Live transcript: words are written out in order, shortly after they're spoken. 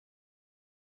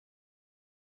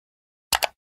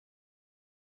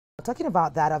Talking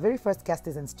about that, our very first guest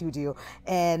is in studio,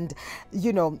 and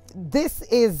you know, this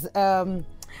is a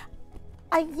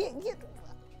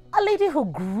lady who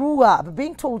grew up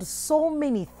being told so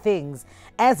many things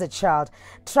as a child,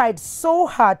 tried so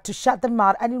hard to shut them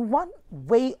out, and in one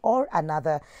way or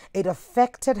another, it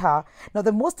affected her. Now,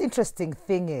 the most interesting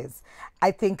thing is,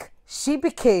 I think she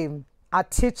became a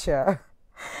teacher,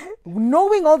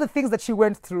 knowing all the things that she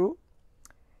went through,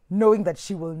 knowing that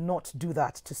she will not do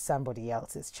that to somebody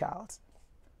else's child.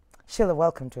 Sheila,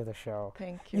 welcome to the show.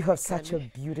 Thank you. You have such a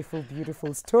beautiful,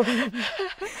 beautiful story.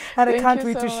 And I can't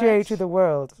wait to share it to the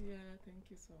world. Yeah, thank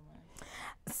you so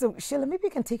much. So, Sheila, maybe you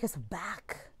can take us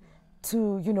back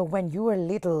to, you know, when you were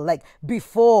little, like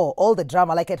before all the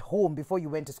drama, like at home, before you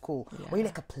went to school. Yeah. Were you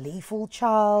like a playful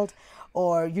child?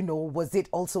 Or, you know, was it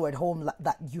also at home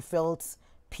that you felt,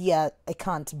 Pia, I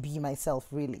can't be myself,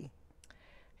 really?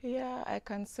 Yeah, I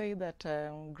can say that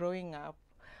growing up,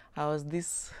 I was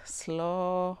this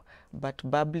slow but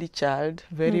bubbly child,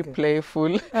 very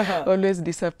playful, always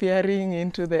disappearing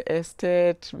into the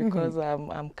estate because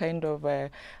I'm kind of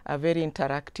a very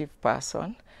interactive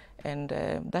person. And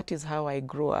that is how I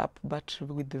grew up, but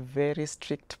with very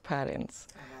strict parents.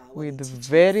 With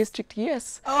very strict,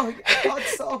 yes. Oh, I thought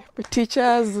so.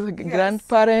 Teachers,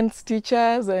 grandparents,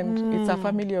 teachers, and it's a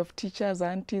family of teachers,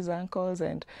 aunties, uncles,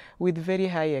 and with very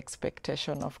high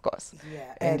expectation, of course.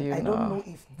 Yeah, and I don't know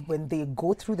if when they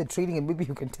go through the training, and maybe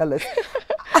you can tell us,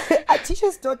 are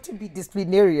teachers taught to be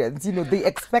disciplinarians? You know, they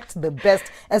expect the best,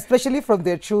 especially from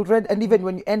their children, and even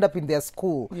when you end up in their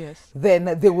school,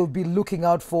 then they will be looking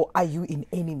out for, are you in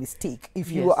any mistake? If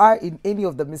you are in any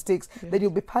of the mistakes, then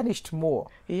you'll be punished more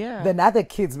than other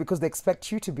kids because they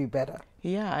expect you to be better.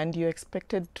 Yeah, and you're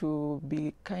expected to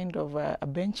be kind of a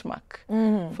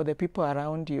benchmark for the people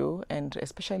around you, and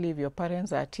especially if your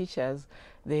parents are teachers,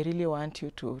 they really want you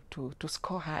to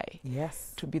score high,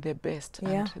 to be the best,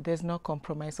 and there's no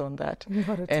compromise on that.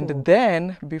 Not at and all.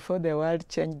 Then, before the world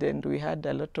changed and we had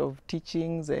a lot of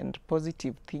teachings and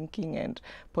positive thinking and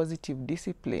positive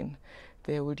discipline,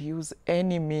 they would use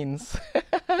any means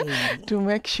to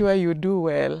make sure you do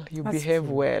well, you behave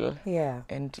well,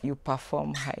 and you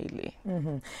perform highly,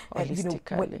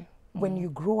 holistically. And, you know, when you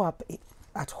grow up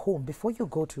at home, before you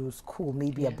go to school,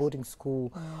 maybe a boarding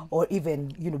school, or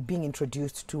even, you know, being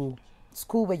introduced to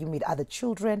school where you meet other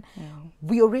children,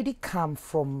 we already come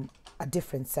from a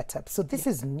different setup. So this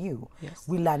is new.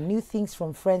 We learn new things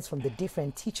from friends, from the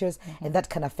different teachers, and that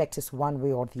can affect us one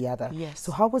way or the other.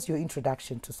 So how was your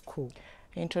introduction to school?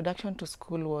 Introduction to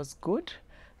school was good,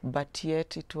 but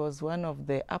yet it was one of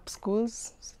the up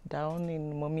schools down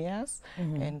in Mumias,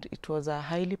 and it was a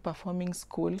highly performing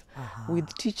school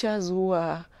with teachers who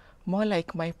were more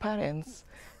like my parents,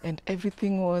 and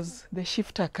everything was the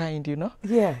shifter kind, you know?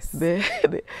 The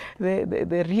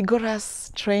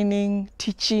rigorous training,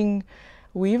 teaching.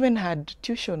 We even had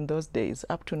tuition those days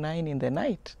up to 9 in the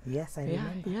night. Yes, I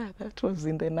remember. Yeah, that was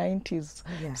in the 90s.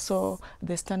 So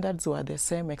the standards were the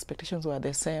same, expectations were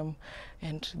the same,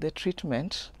 and the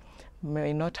treatment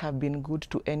may not have been good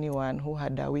to anyone who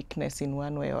had a weakness in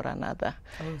one way or another.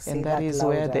 And that is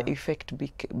where the effect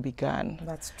began.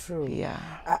 That's true. Yeah.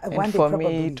 And for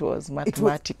me, it was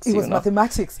mathematics. It was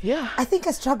mathematics. Yeah. I think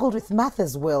I struggled with math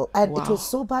as well. And it was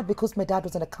so bad because my dad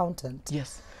was an accountant.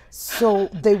 So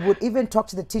they would even talk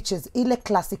to the teachers, ile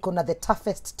class ikona the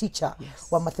toughest teacher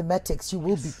or mathematics, you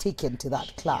will be taken to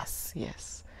that class.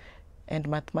 And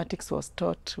mathematics was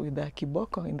taught with a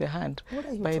kiboko in the hand.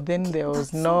 By then there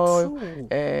was no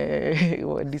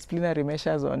disciplinary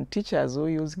measures on teachers who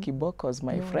use kibokos,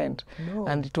 my friend.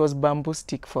 And it was bamboo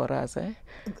stick for us.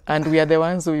 And we are the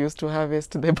ones who used to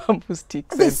harvest the bamboo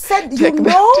sticks and take them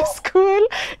to school,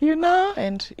 you know.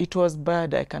 And it was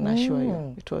bad, I can assure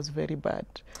you. It was very bad.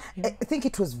 I think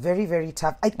it was very, very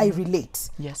tough. I relate.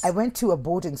 I went to a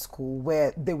boarding school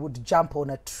where they would jump on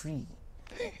a tree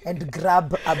and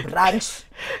grab a branch,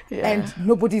 and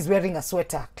nobody's wearing a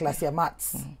sweater, class your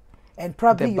maths. And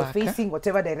probably you're facing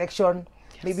whatever direction,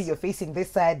 maybe you're facing this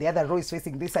side, the other row is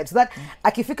facing this side. So that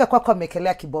akifika kwako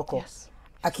amekelea kiboko.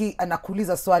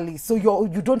 Anakuuliza swali, so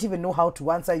you don't even know how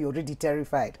to answer, you're already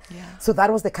terrified. So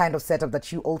that was the kind of setup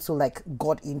that you also like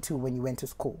got into when you went to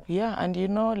school. And you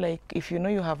know, like if you know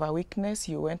you have a weakness,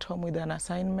 you went home with an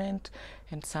assignment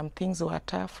and some things were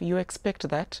tough, you expect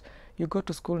that. You go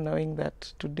to school knowing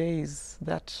that today is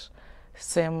that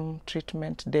same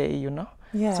treatment day, you know.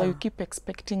 So you keep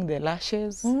expecting the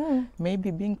lashes,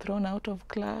 maybe being thrown out of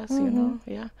class, you know.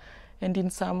 And in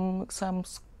some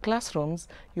classrooms,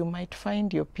 you might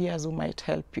find your peers who might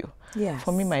help you.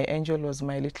 For me, my angel was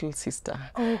my little sister.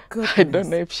 Oh, goodness. I don't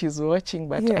know if she's watching,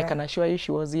 but I can assure you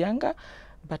she was younger,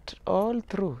 But all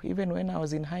through, even when I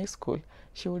was in high school,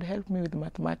 she would help me with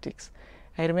mathematics.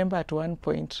 I remember at one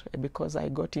point, because I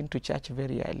got into church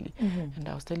very early, and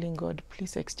I was telling God,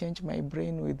 please exchange my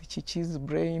brain with Chichi's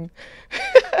brain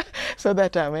so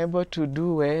that I'm able to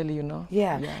do well, you know.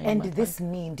 Yeah, and did this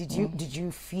mean, did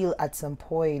you feel at some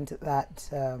point that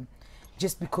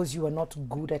just because you were not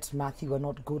good at math, you were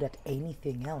not good at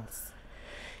anything else?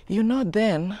 You know,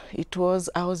 then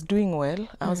I was doing well.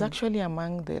 I was actually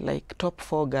among the top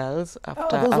 4 girls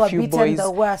after a few boys. The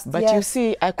worst, but you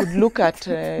see, I could look at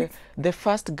the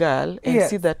first girl and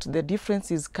see that the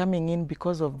difference is coming in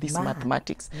because of this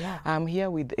mathematics. Yeah. I'm here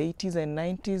with 80s and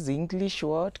 90s, English,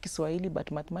 Kiswahili,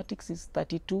 but mathematics is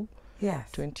 32,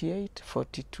 28,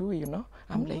 42, you know.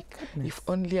 I'm like, if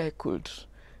only I could.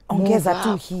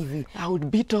 I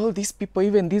would beat all these people,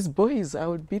 even these boys, I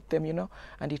would beat them, you know,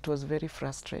 and it was very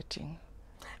frustrating.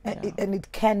 And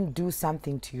it can do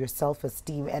something to your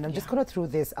self-esteem. And I'm just going to throw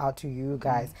this out to you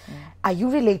guys. Are you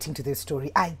relating to this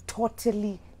story? I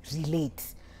totally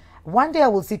relate. One day I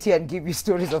will sit here and give you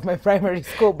stories of my primary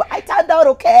school, but I turned out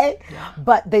okay. Yeah.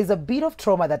 But there's a bit of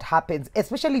trauma that happens,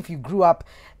 especially if you grew up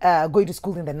going to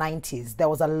school in the 90s. There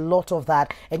was a lot of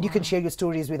that, and you can share your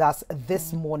stories with us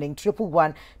this morning.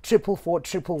 111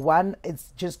 444 111.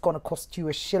 It's just going to cost you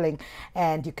a shilling,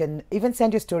 and you can even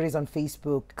send your stories on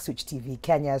Facebook, Switch TV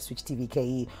Kenya, Switch TV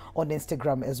KE, on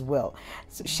Instagram as well.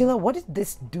 So Sheila, what did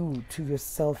this do to your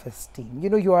self-esteem? You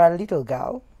know, you are a little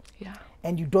girl. Yeah.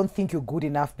 And you don't think you're good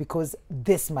enough because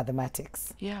this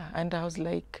mathematics. Yeah, and I was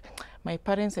like, my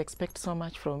parents expect so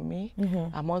much from me.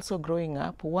 I'm also growing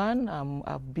up. One, I'm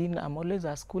always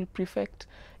a school prefect.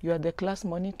 You are the class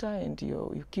monitor, and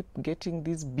you keep getting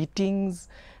these beatings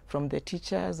from the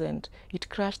teachers, and it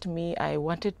crushed me. I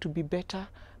wanted to be better.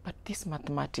 But this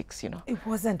mathematics, you know, it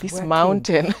wasn't this working.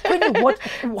 Mountain.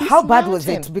 How bad was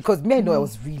it? Because me, I know it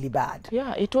was really bad.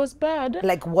 Yeah, it was bad.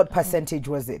 Like, what percentage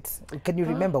was it? Can you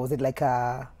remember? Was it like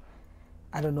a,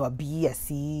 I don't know, a B, a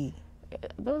C?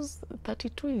 Those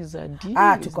 32 is a D.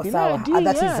 Tuko sawa.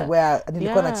 That is where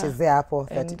nilikuwa nachezea hapo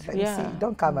 32.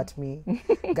 Don't come at me,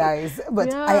 guys.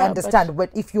 But I understand.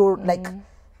 But if you're like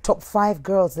top 5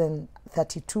 girls, then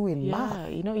 32 in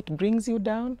math. You know, it brings you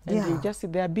down, and you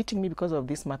just, they are beating me because of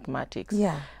this mathematics.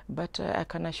 Yeah. But I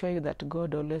can assure you that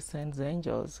God always sends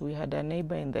angels. We had a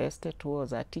neighbor in the estate who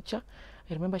was a teacher.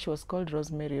 I remember she was called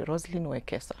Roslyn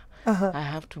Wekesa. I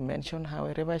have to mention her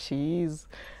wherever she is.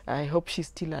 I hope she's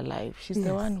still alive. She's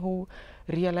the one who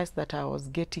realized that I was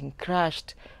getting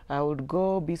crushed. I would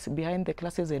go behind the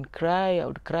classes and cry. I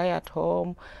would cry at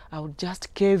home. I would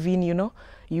just cave in, you know.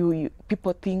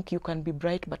 People think you can be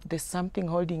bright, but there's something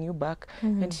holding you back.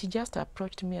 And she just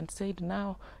approached me and said,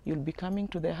 now you'll be coming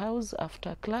to the house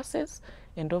after classes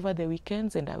and over the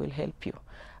weekends, and I will help you.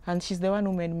 And she's the one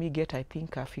who made me get, I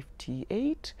think, a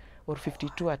 58 or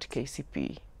 52 at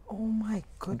KCPE. Oh my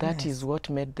goodness. That is what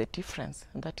made the difference.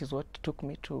 And that is what took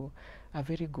me to a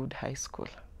very good high school.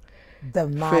 The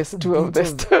math phase 2 of the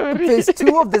story. Phase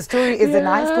 2 of the story is in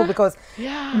high school, because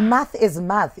math is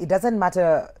math. It doesn't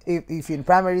matter if you're in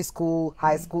primary school,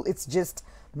 high school, it's just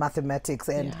mathematics.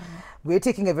 And we're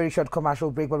taking a very short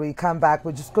commercial break, but when we come back,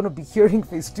 we're just going to be hearing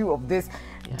phase 2 of this.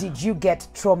 Did you get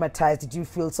traumatized? Did you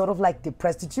feel sort of like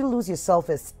depressed? Did you lose your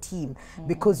self-esteem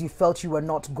because you felt you were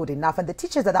not good enough? And the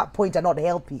teachers at that point are not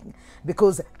helping,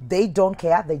 because they don't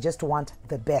care. They just want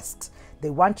the best. They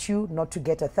want you not to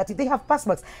get a 30. They have pass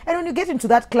marks. And when you get into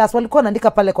that class, walikuwa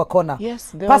wanaandika pale kwa kona.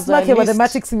 Yes, pass mark ya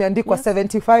mathematics imeandikwa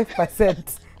 75%.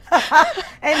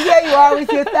 And here you are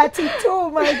with your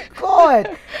 32, my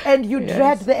God. And you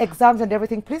dread the exams and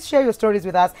everything. Please share your stories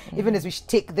with us. Even as we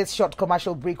take this short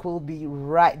commercial break, we'll be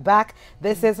right back.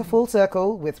 This is Full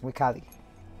Circle with Mwikali.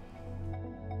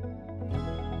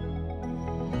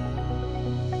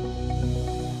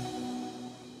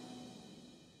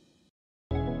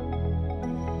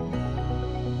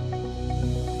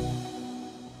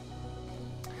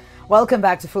 Welcome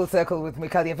back to Full Circle with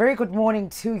Mwikali. A very good morning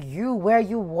to you. Where are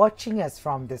you watching us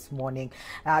from this morning?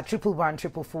 111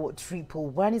 444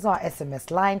 111 is our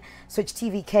SMS line. Switch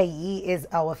TV KE is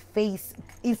our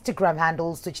Instagram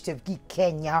handle. Switch TV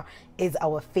Kenya is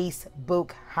our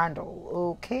Facebook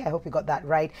handle. Okay, I hope you got that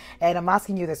right. And I'm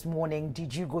asking you this morning,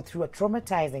 did you go through a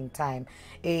traumatizing time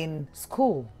in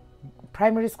school?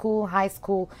 Primary school, high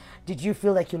school? Did you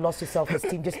feel like you lost your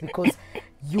self-esteem just because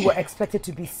you were expected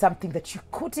to be something that you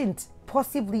couldn't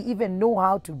possibly even know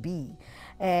how to be,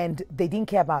 and they didn't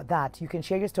care about that? You can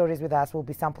share your stories with us. We'll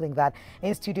be sampling that.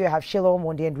 In studio, I have Sheila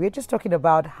Omondi, and we're just talking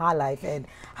about her life and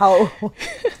how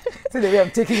so the way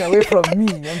I'm taking away from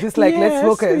me. I'm just like, let's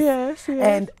focus.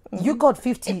 And you got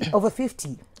 50, over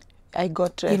 50. I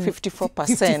got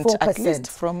 54%, at least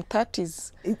from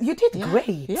 30s. You did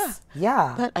great.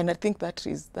 Yeah. And I think that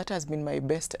has been my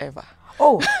best ever.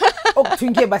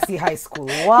 Tuingie Basi High School.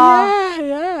 Wow.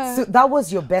 Yeah. So that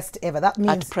was your best ever. That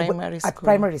means at primary school. At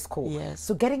primary school. Yes.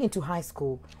 So getting into high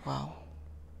school. Wow.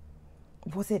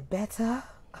 Was it better?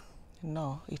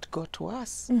 No, it got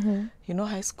worse. You know,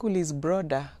 high school is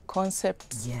broader.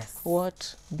 Concepts. Yes.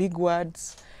 Big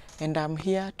words. And I'm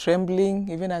here trembling,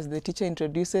 even as the teacher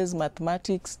introduces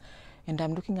mathematics. And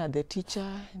I'm looking at the teacher,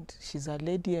 and she's a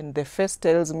lady, and the face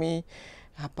tells me,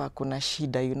 hapa kuna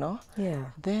shida, you know. Yeah.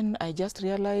 Then I just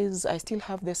realize I still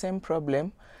have the same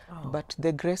problem, but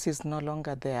the grace is no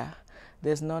longer there.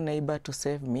 There's no neighbor to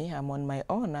save me. I'm on my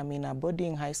own. I'm in a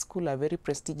boarding high school, a very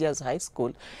prestigious high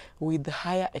school, with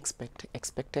higher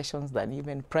expectations than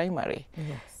even primary.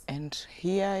 Yes. And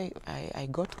here I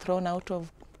got thrown out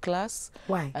of class.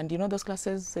 Why? And you know those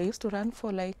classes, they used to run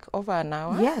for like over an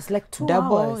hour. Yes, like 2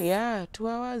 hours. Yeah, 2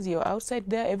 hours. You're outside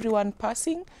there, everyone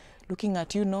passing, looking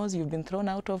at you knows you've been thrown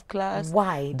out of class.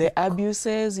 Why? The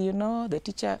abuses, you know, the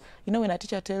teacher, you know, when a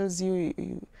teacher tells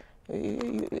you,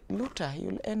 Luta,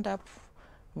 you'll end up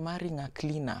marrying a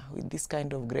cleaner with this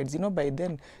kind of grades. You know, by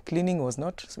then, cleaning was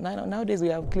not, nowadays we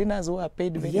have cleaners who are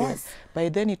paid very well. By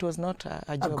then it was not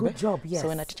a job. A good job, yes. So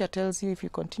when a teacher tells you, if you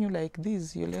continue like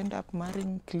this, you'll end up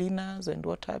marrying cleaners and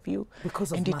what have you.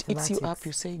 Because of mathematics. And it eats you up.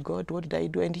 You say, God, what did I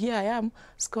do? And here I am,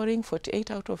 scoring 48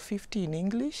 out of 50 in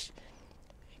English,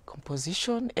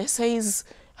 composition, essays.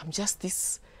 I'm just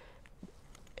this...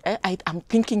 I'm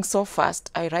thinking so fast.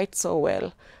 I write so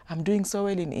well. I'm doing so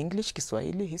well in English,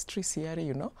 Kiswahili, history, CRE,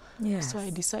 you know. Yes. So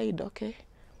I decide, okay.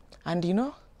 And, you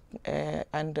know,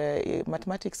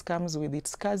 mathematics comes with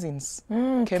its cousins.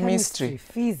 Chemistry.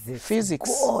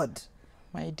 Physics. God.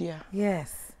 My dear.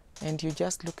 Yes. And you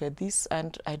just look at this,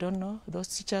 and I don't know, those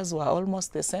teachers were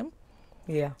almost the same.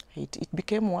 Yeah. It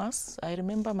became worse. I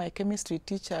remember my chemistry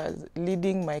teacher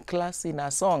leading my class in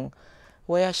a song.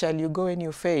 Where shall you go when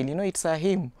you fail? You know, it's a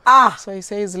hymn. So he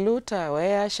says, Luta,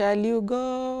 where shall you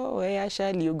go? Where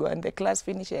shall you go? And the class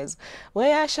finishes,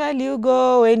 where shall you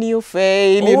go when you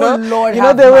fail? You know, Lord, you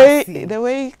know the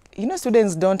way, you know,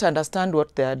 students don't understand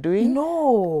what they are doing.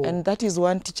 No. And that is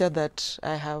one teacher that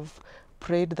I have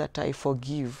prayed that I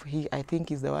forgive. I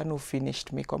think is the one who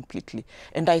finished me completely.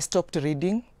 And I stopped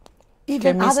reading.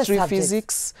 Even chemistry, other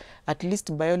physics, at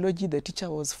least biology, the teacher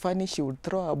was funny. She would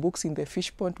throw our books in the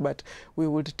fish pond, but we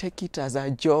would take it as a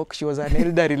joke. She was an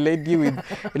elderly lady with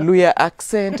a Luya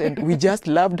accent, and we just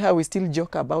loved her. We still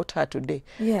joke about her today.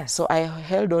 Yes. So I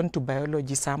held on to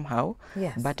biology somehow.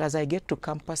 Yes. But as I get to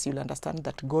campus, you'll understand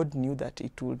that God knew that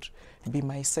it would be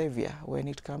my savior when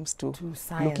it comes to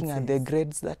looking at the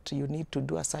grades that you need to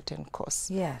do a certain course.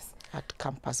 Yes. At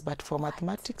campus. But for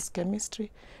mathematics,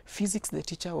 chemistry, physics, the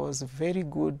teacher was very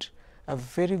good, a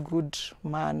very good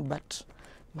man, but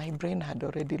my brain had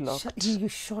already locked. You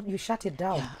shut it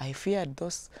down. Yeah, I feared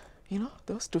those, you know,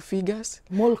 those two figures.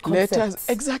 Mole concepts. Letters,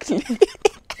 exactly.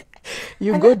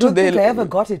 I don't think I ever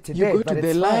got it today. You go to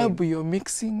the lab, you're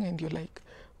mixing, and you're like,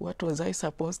 what was I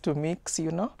supposed to mix,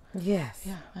 you know? Yes.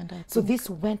 Yeah. And so this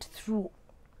went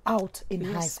throughout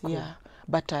in high school. Yeah.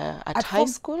 But at high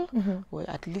school, well,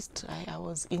 at least I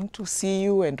was into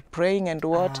CU and praying and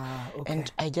what. Okay.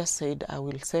 And I just said I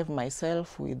will save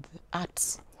myself with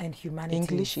arts. And humanities.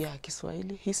 English, yeah,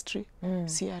 Kiswahili, history,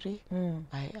 CRE.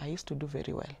 I used to do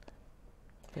very well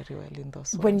in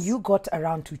those When ones. you got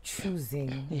around to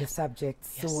choosing the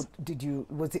subjects, so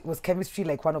was chemistry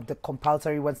like one of the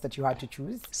compulsory ones that you had to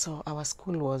choose? So our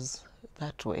school was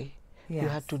that way. Yes. You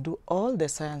had to do all the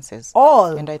sciences.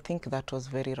 All? And I think that was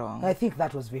very wrong. I think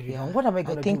that was very wrong. What am I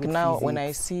going to do with I think now physics? when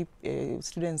I see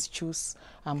students choose,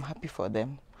 I'm happy for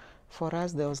them. For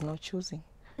us, there was no choosing.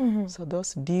 So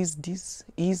those D's,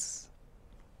 E's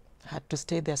had to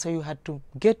stay there. So you had to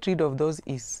get rid of those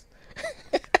E's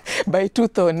by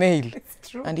tooth or nail. It's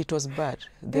true. And it was bad.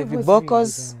 The It was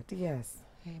vibocos, really bad. Yes.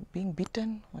 being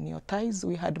beaten on your thighs.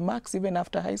 We had marks even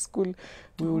after high school.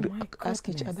 We would ask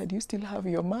each other, do you still have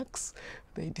your marks?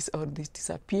 They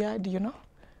disappeared, you know?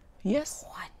 Yes.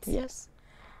 What? Yes.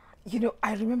 You know,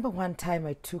 I remember one time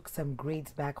I took some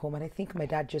grades back home, and I think my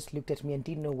dad just looked at me and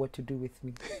didn't know what to do with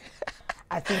me.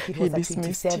 I think it was a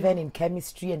 27 in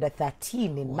chemistry and a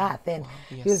 13 in math, and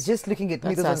he was just looking at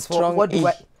me. That's a strong E.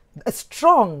 A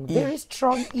strong, very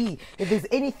strong E. If there's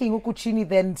anything ukuchini,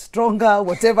 then stronger,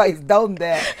 whatever is down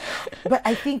there. But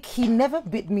I think he never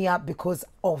beat me up because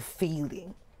of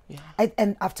failing. Yeah.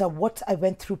 And after what I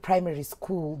went through primary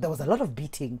school, there was a lot of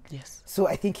beating. Yes. So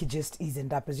I think he just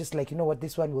eased up. It's just like, you know what,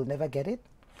 this one will never get it.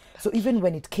 So even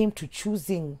when it came to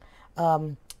choosing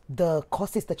the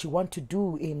courses that you want to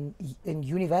do in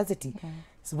university.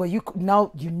 So where you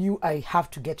now you knew I have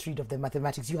to get rid of the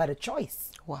mathematics. You had a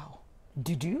choice. Wow.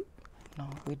 Did you? No,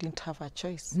 we didn't have a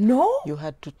choice. No? You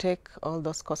had to take all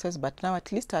those courses, but now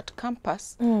at least at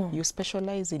campus, you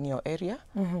specialize in your area.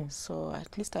 So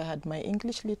at least I had my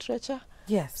English literature,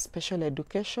 yes, special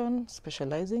education,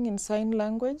 specializing in sign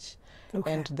language,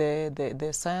 and the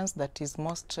science that is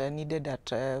most needed at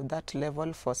that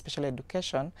level for special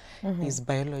education is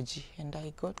biology. And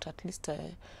I got at least a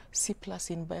C+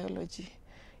 in biology.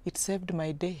 It saved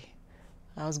my day.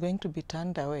 I was going to be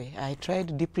turned away. I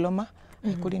tried diploma.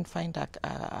 I couldn't find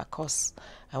a course.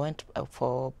 I went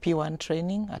for P1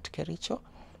 training at Kericho.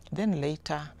 Then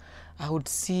later, I would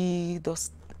see those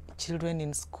children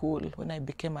in school when I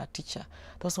became a teacher.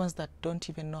 Those ones that don't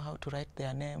even know how to write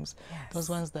their names. Yes. Those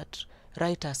ones that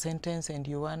write a sentence and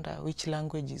you wonder which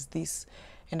language is this.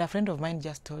 And a friend of mine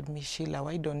just told me, Sheila,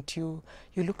 why don't you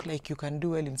look like you can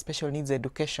do well in special needs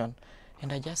education.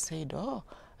 And I just said, oh,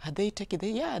 are they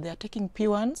taking, yeah, they are taking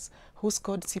P1s who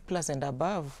scored C+ and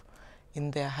above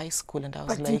in their high school. And I was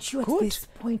but like, didn't you good. At this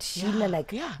point, Sheila,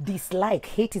 dislike,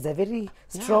 hate is a very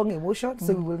strong emotion,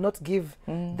 so we will not give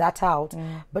that out.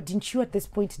 But didn't you at this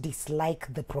point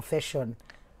dislike the profession,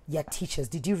 your teachers?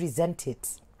 Did you resent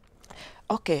it?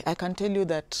 Okay, I can tell you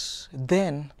that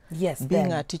then, yes,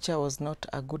 being a teacher was not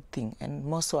a good thing, and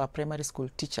more so a primary school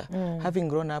teacher. Having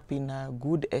grown up in a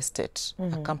good estate,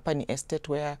 a company estate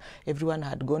where everyone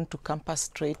had gone to campus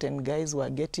straight and guys were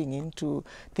getting into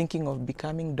thinking of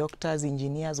becoming doctors,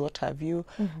 engineers, what have you.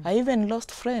 I even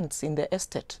lost friends in the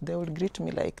estate. They would greet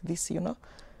me like this, you know.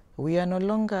 We are no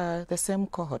longer the same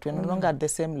cohort. We're no longer at the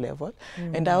same level.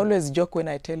 And I always joke when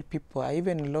I tell people, I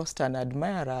even lost an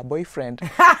admirer, a boyfriend.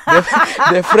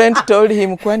 the friend told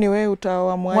him, kwani we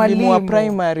utawa mwalimu wa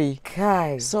primary.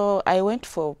 Kai. So I went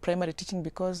for primary teaching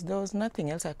because there was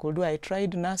nothing else I could do. I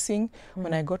tried nursing.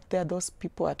 When I got there, those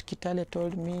people at Kitale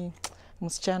told me,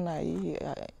 msichana hii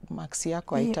max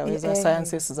yako haitaweza,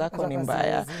 sciences zako ni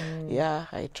mbaya.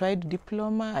 Yeah, I tried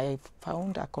diploma. I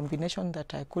found a combination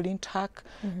that I couldn't hack.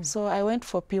 So I went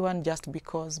for P1 just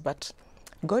because, but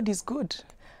God is good.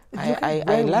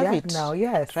 I love it. Now,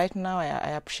 yes. Right now,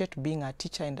 I appreciate being a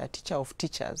teacher and a teacher of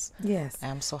teachers. Yes. I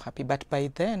am so happy. But by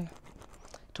then,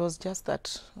 it was just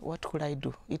that, what could I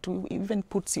do? It even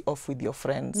puts you off with your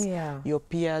friends, your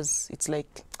peers. It's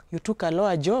like you took a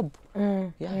lower job.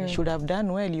 You should have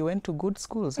done well. You went to good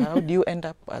schools. How do you end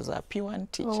up as a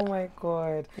P1 teacher? Oh my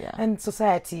God. Yeah. And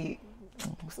society,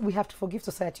 we have to forgive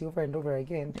society over and over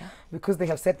again because they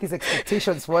have set these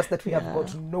expectations for us that we have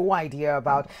got no idea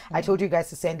about. I told you guys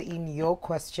to send in your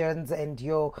questions and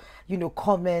your,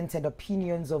 comments and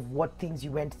opinions of what things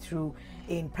you went through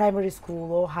in primary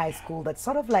school or high school that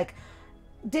sort of like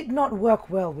did not work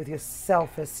well with your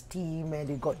self-esteem and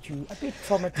it got you a bit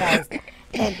traumatized.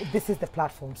 And this is the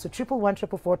platform. So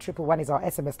 111 is our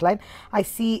SMS line. I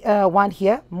see one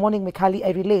here. Morning, Mikali. I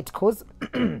relate because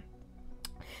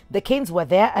the Canes were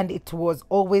there and it was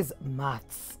always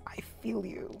maths. I feel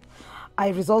you. I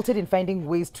resulted in finding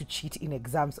ways to cheat in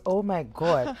exams. Oh my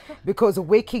God. Because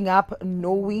waking up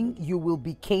knowing you will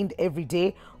be caned every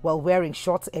day while wearing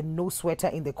shorts and no sweater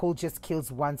in the cold just kills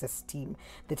one's esteem.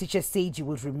 The teacher said you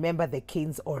would remember the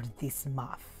Canes or this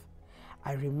math.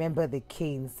 I remember the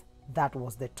Canes. That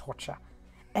was the torture.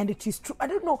 And it is true. I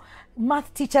don't know.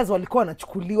 Math teachers walikuwa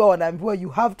wanachukuliwa wanaambiwa you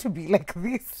have to be like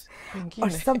this or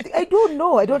something. I don't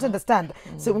know. I don't understand.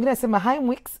 So I'm going to say, hi,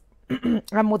 Mwix.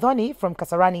 I'm Modhoni from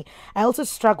Kasarani. I also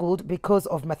struggled because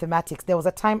of mathematics. There was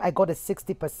a time I got a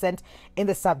 60% in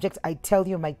the subject. I tell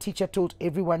you, my teacher told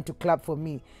everyone to clap for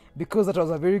me because that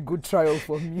was a very good trial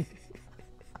for me.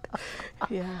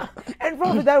 Yeah. And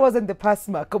probably that wasn't the pass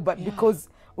mark, but because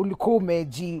ulikuwa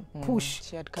umeji push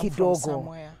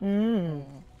kidogo.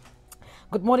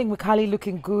 Good morning, Mikali,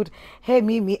 looking good. Hey,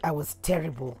 Mimi, I was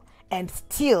terrible. And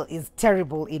still is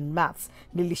terrible in maths.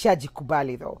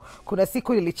 Nilishajikubali though. Kuna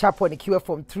siku nilichapwa nikiwa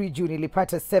form 3 June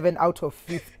nilipata 7 out of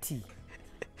 50.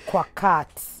 Kwa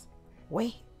cat.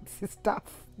 Wait, this is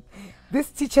tough.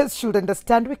 These teachers should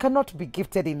understand we cannot be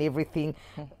gifted in everything.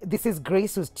 This is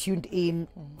Grace who's tuned in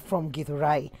from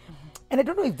Githurai. And I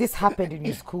don't know if this happened in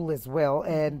your school as well.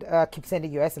 And keep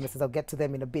sending your SMSs. I'll get to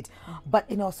them in a bit. But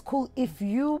in our school, if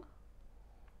you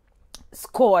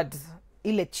scored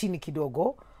ile chini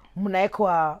kidogo,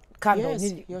 mnaekwa kando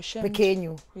peke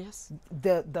yenu. Yes.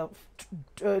 The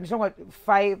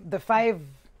five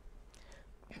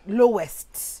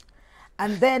lowest,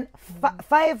 and then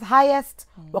 5 highest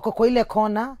wako kwa ile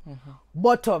kona.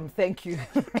 Bottom, thank you.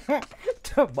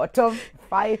 Bottom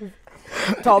 5,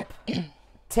 top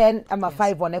 10 ama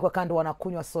 5 wanaekwa kando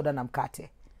wanakunywa soda na mkate.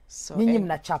 So Nyinyi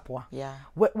mnachapwa. yeah.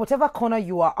 Whatever corner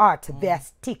you are at, there are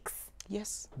sticks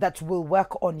Yes. that will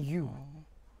work on you.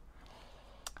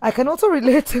 I can also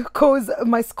relate because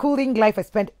my schooling life, I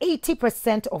spent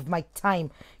 80% of my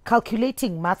time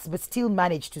calculating maths, but still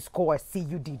managed to score a C.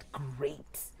 You did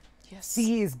great. Yes.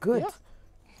 C is good. Yeah.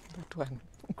 That one.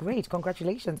 Great,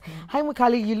 congratulations. Hi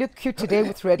Mukali, you look cute today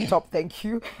with red top, thank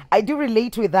you. I do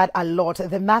relate with that a lot.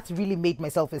 The math really made my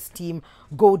self-esteem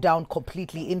go down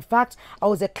completely. In fact, I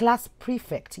was a class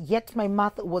prefect, yet my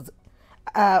math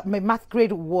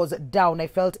grade was down. I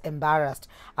felt embarrassed.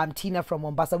 I'm Tina from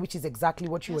Mombasa, which is exactly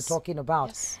what you were talking about.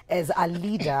 Yes. As a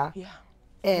leader, Yeah.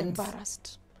 and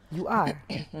Embarrassed. you are.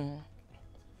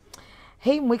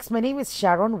 Hey Mwix, my name is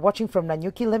Sharon, watching from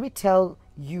Nanyuki. Let me tell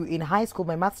you, in high school,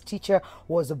 my maths teacher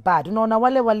was bad. Unaona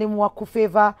wale walimu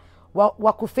wakufeva,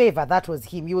 that was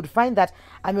him. You would find that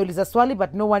ameuliza swali,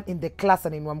 but no one in the class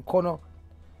anainua mkono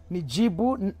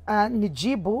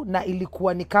nijibu, na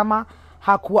ilikuwa ni kama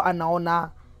hakuwa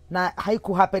anaona, na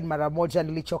haiku happen mara moja,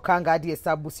 nilichokanga hadi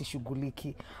hesabu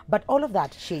sishughuliki. But all of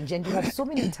that changed, and you have so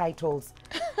many titles.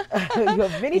 You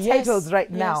have many titles right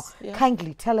now. Yeah.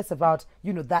 Kindly tell us about,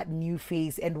 that new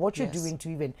phase and what you're doing to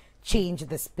even change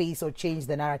the space or change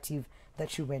the narrative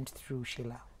that you went through,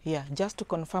 Sheila. Yeah, just to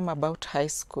confirm about high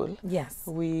school. Yes.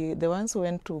 The ones who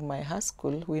went to my high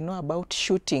school, we know about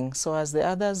shooting. So as the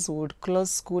others would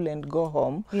close school and go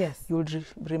home, yes, you would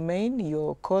remain,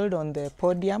 you're called on the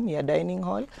podium, your dining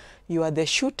hall. You are the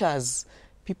shooters.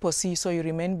 People see, so you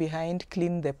remain behind,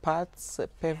 clean the paths,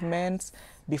 pavements,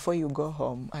 before you go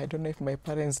home. I don't know if my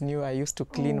parents knew I used to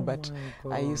clean, but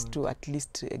I used to at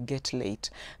least get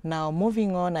late. Now,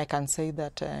 moving on, I can say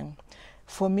that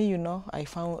for me, I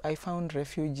found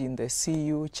refuge in the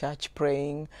CU, church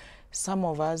praying. Some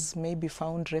of us maybe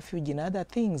found refuge in other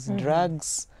things,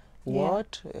 drugs, bad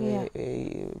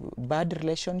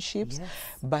relationships. Yes.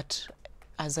 But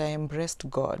as I embraced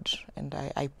God, and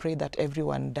I pray that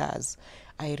everyone does,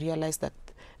 I realized that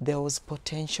there was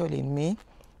potential in me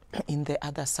in the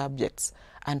other subjects,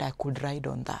 and I could ride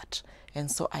on that. And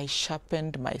so I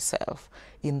sharpened myself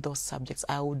in those subjects.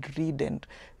 I would read and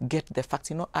get the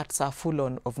facts. Arts are full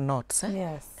of notes.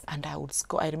 Yes. And I would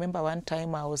score. I remember one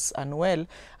time I was unwell.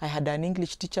 I had an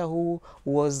English teacher who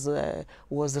was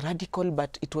radical,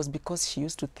 but it was because she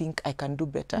used to think I can do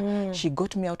better. She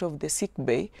got me out of the sick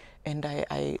bay, and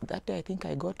that day I think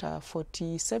I got a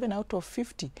 47 out of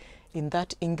 50 in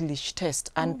that English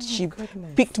test, and she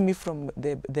picked me from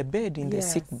the bed in the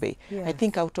sick bay. Yes. I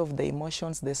think out of the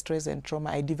emotions, the stress and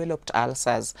trauma, I developed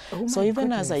ulcers. So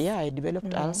even as I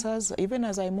developed ulcers, even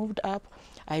as I moved up,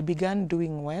 I began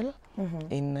doing well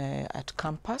at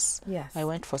campus. Yes. I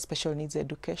went for special needs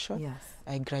education. Yes.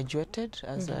 I graduated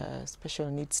as a special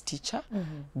needs teacher,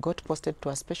 got posted to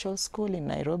a special school in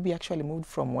Nairobi, actually moved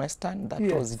from Western, that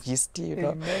was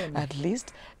GST, at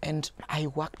least. And I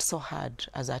worked so hard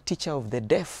as a teacher of the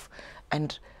deaf.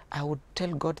 And I would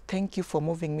tell God, thank you for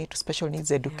moving me to special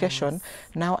needs education.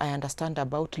 Yes. Now I understand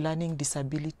about learning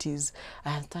disabilities.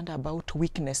 I understand about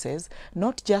weaknesses,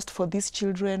 not just for these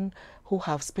children who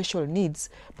have special needs,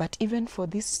 but even for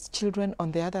these children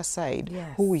on the other side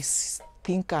who we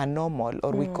think are normal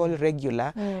or we call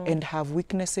regular and have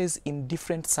weaknesses in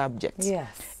different subjects. Yes.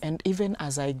 And even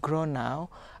as I grow now,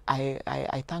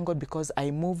 I thank God because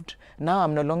I moved. Now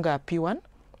I'm no longer a P1,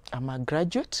 I'm a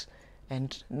graduate.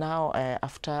 And now,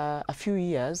 after a few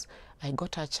years, I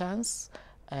got a chance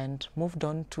and moved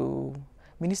on to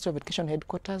Ministry of Education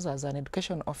headquarters as an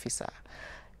education officer.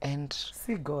 And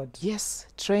see God. Yes,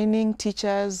 training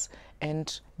teachers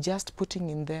and just putting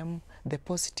in them the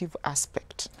positive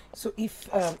aspect. So if,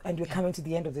 and we're coming to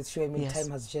the end of this show, I mean, time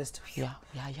has just,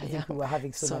 I think we were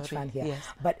having so much fun here. Yes.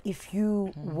 But if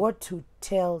you were to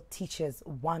tell teachers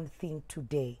one thing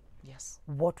today, yes,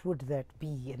 what would that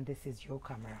be? And this is your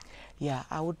camera. Yeah,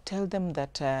 I would tell them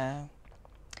that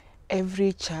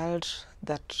every child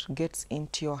that gets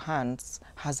into your hands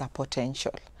has a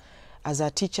potential. As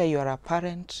a teacher, you are a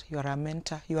parent, you are a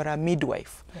mentor, you are a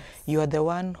midwife. Yes. You are the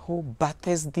one who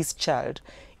births this child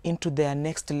into their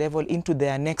next level, into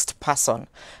their next person.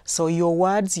 So your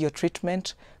words, your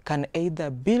treatment can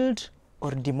either build or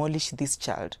demolish this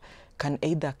child, can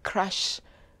either crush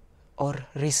or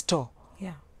restore.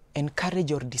 Yeah.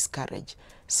 Encourage or discourage.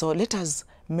 So let us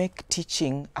make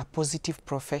teaching a positive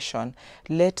profession.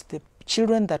 Let the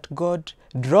children that God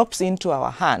drops into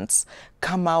our hands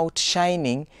come out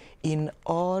shining in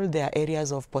all their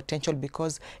areas of potential,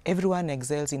 because everyone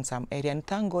excels in some area. And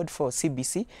thank God for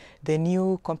CBC, the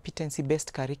new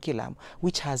competency-based curriculum,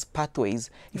 which has pathways.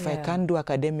 If I can't do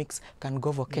academics, I can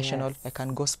go vocational, I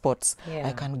can go sports,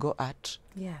 I can go art,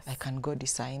 I can go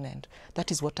design. And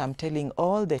that is what I'm telling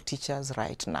all the teachers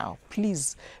right now.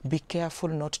 Please be careful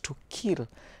not to kill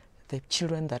the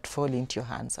children that fall into your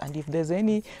hands. And if there's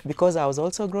any, because I was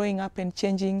also growing up and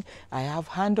changing, I have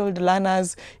handled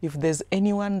learners. If there's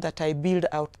anyone that I build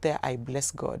out there, I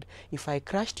bless God. If I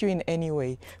crushed you in any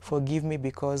way, forgive me,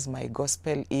 because my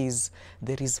gospel is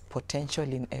there is potential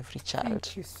in every child.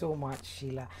 Thank you so much,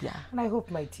 Sheila. Yeah. And I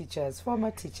hope my teachers,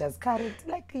 former teachers, current,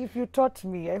 like if you taught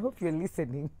me, I hope you're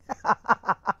listening.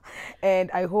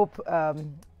 And I hope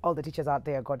all the teachers out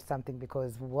there got something,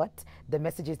 because the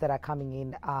messages that are coming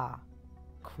in are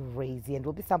crazy, and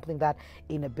we'll be sampling that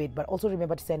in a bit. But also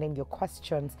remember to send in your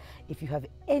questions if you have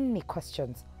any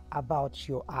questions about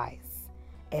your eyes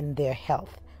and their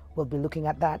health. We'll be looking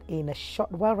at that in a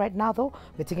short while. Right now though,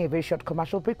 we're taking a very short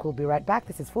commercial break. We'll be right back.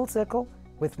 This is Full Circle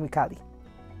with Mwikali.